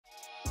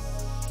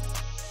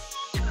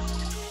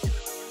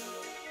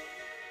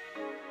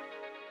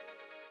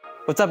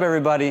What's up,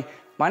 everybody?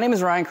 My name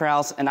is Ryan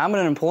Kraus, and I'm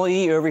an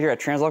employee over here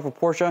at Translocable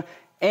Porsche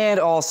and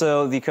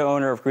also the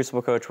co-owner of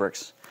Crucible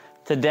Coachworks.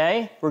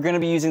 Today, we're going to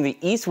be using the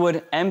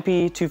Eastwood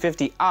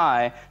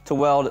MP250i to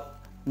weld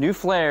new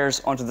flares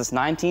onto this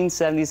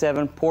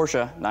 1977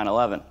 Porsche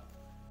 911.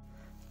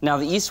 Now,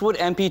 the Eastwood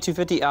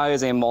MP250i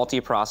is a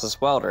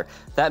multi-process welder.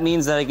 That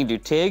means that I can do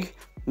TIG,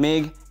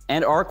 MIG,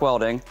 and arc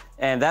welding,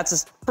 and that's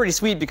just pretty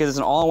sweet because it's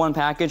an all-in-one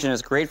package and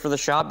it's great for the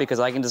shop because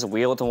I can just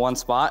wheel it to one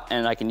spot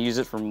and I can use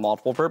it for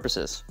multiple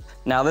purposes.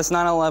 Now, this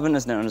 911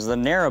 is known as the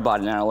narrow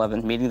body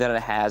 911, meaning that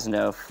it has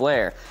no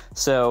flare.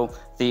 So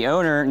the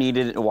owner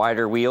needed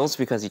wider wheels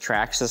because he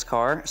tracks this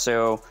car.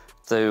 So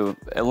to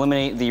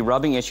eliminate the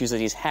rubbing issues that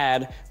he's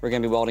had, we're gonna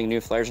be welding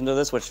new flares into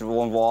this, which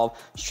will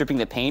involve stripping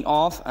the paint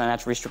off, and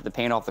after we strip the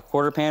paint off the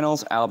quarter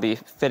panels, I'll be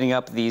fitting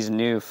up these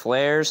new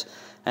flares,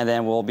 and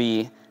then we'll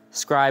be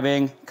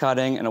scribing,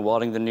 cutting, and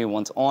welding the new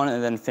ones on,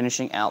 and then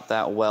finishing out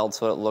that weld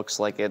so it looks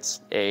like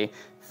it's a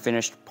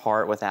finished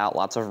part without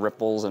lots of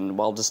ripples and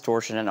weld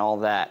distortion and all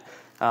that.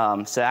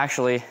 So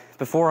actually,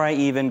 before I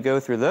even go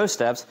through those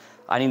steps,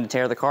 I need to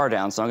tear the car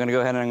down. So I'm gonna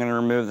go ahead and I'm gonna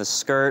remove the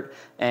skirt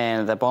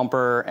and the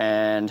bumper,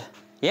 and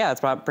yeah,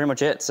 that's pretty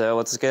much it. So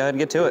let's just go ahead and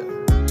get to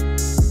it.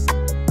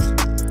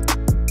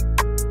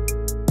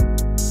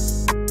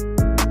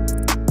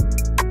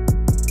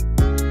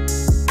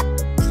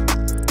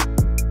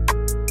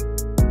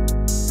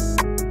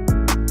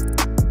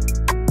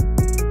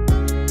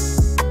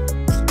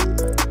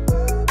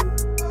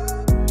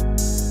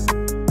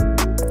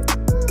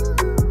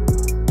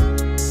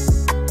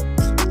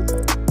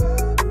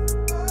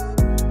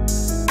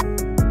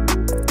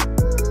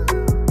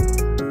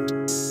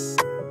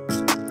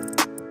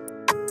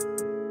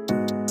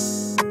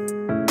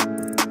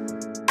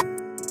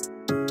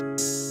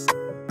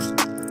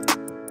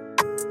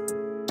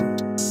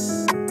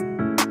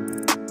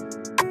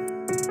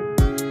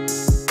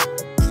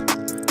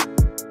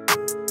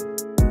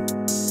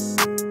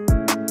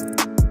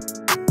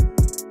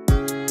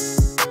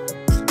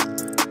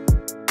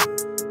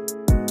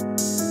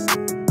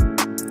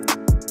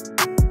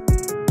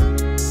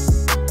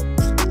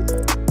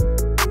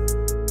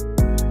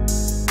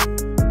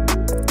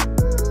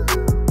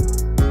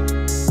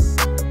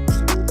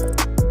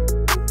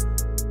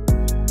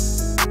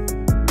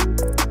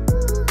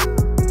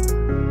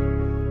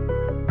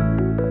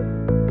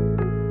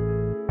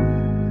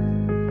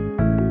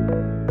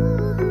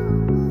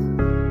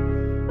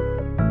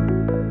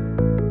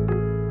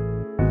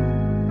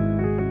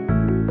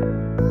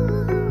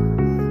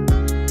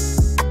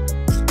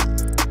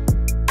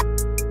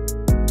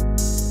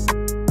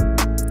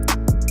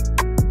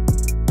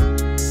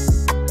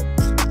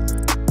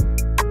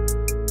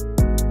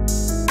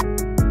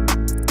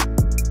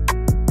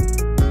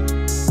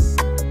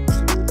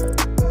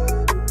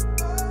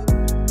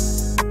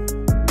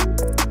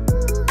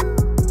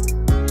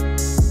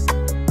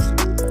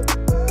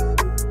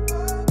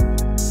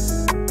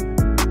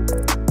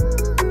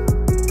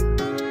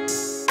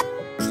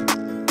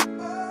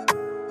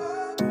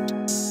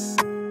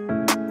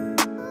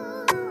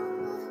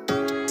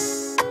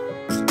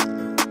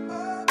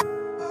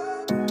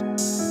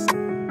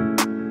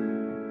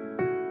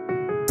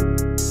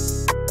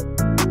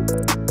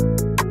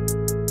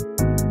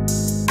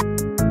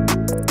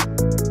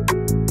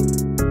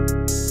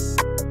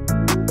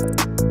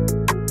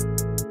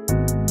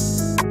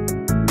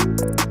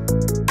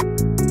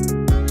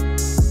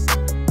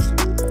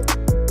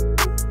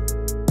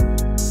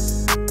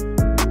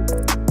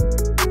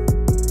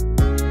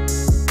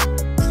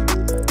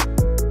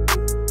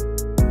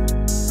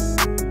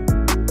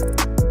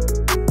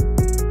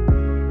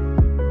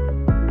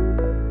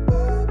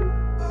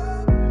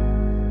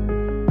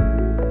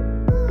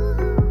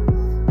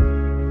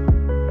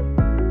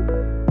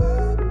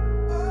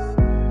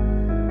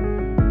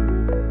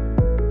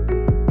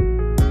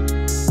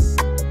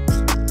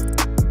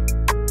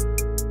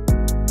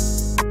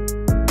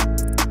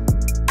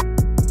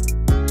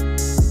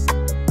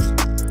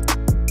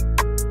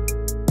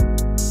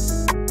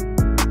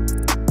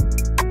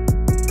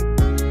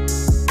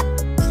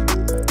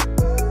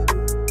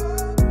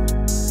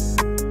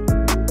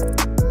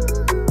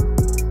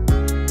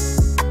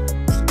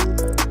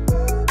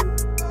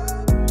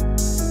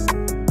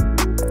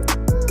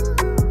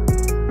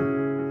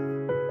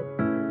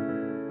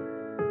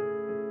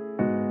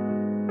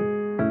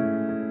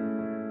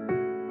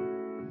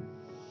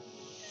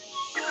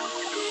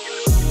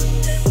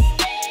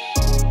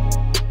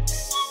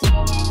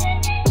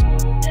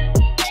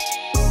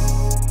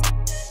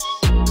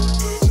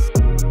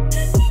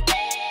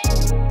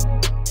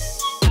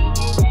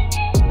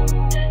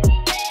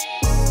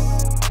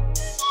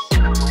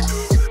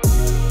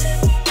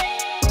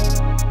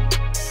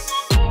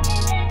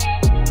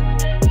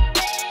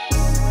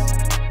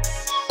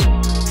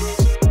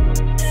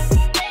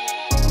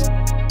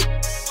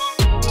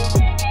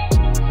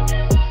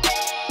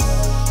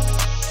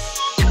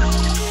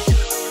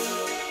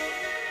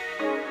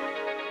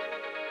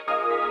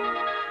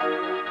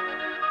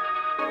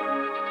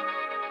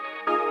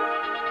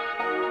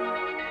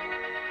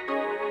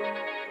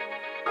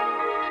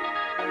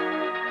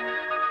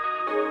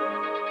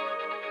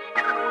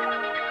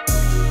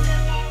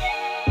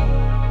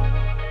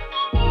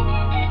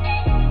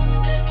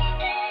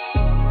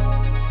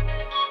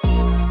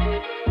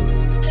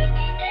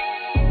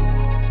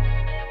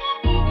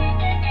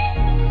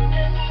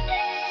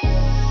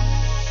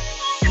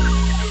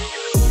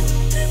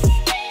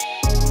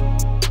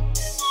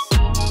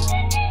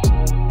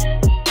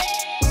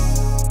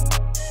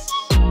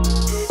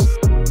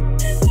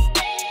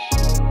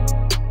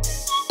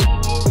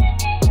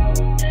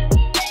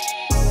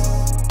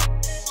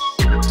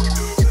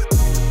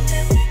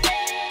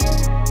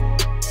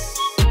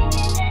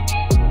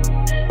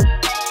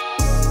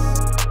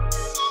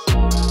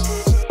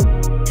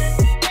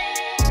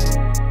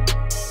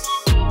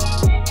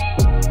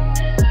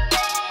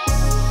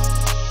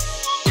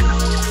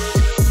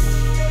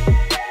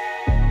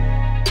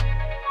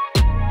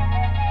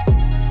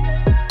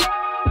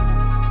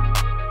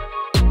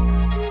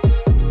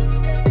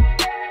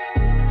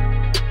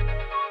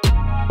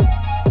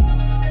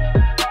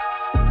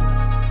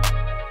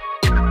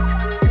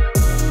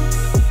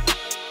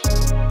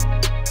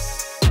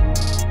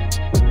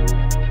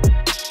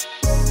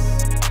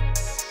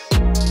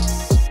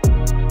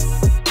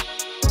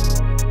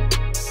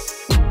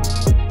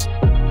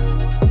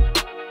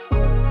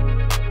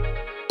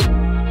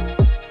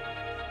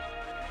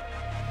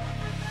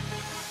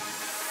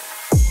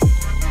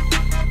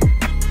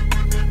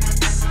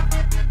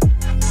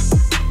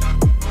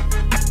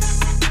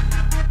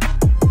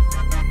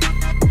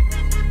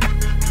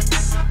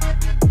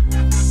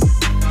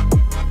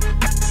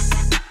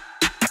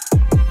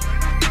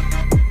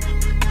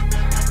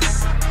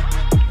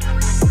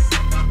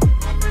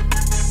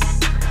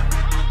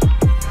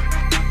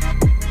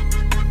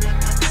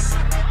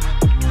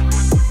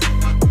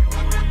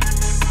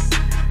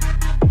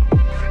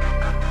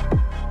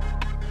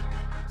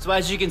 So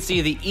as you can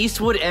see, the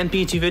Eastwood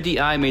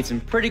MP250i made some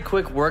pretty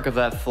quick work of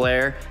that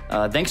flare.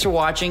 Thanks for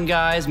watching,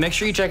 guys. Make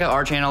sure you check out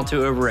our channel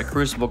too over at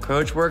Crucible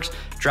Coachworks.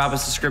 Drop a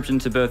subscription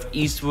to both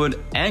Eastwood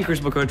and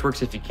Crucible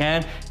Coachworks if you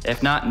can.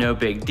 If not, no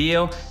big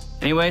deal.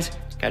 Anyways,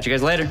 catch you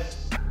guys later.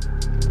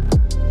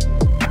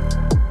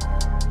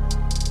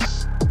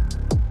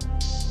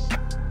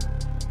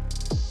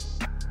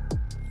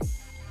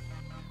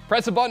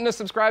 Press a button to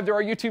subscribe to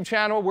our YouTube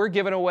channel. We're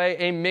giving away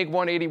a MIG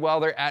 180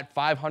 welder at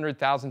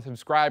 500,000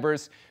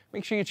 subscribers.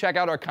 Make sure you check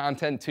out our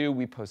content too.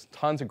 We post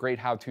tons of great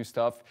how-to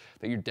stuff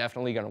that you're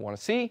definitely gonna wanna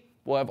see.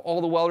 We'll have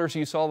all the welders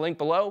you saw linked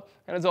below.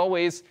 And as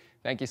always,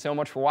 thank you so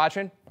much for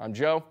watching. I'm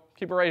Joe.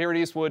 Keep it right here at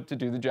Eastwood to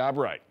do the job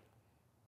right.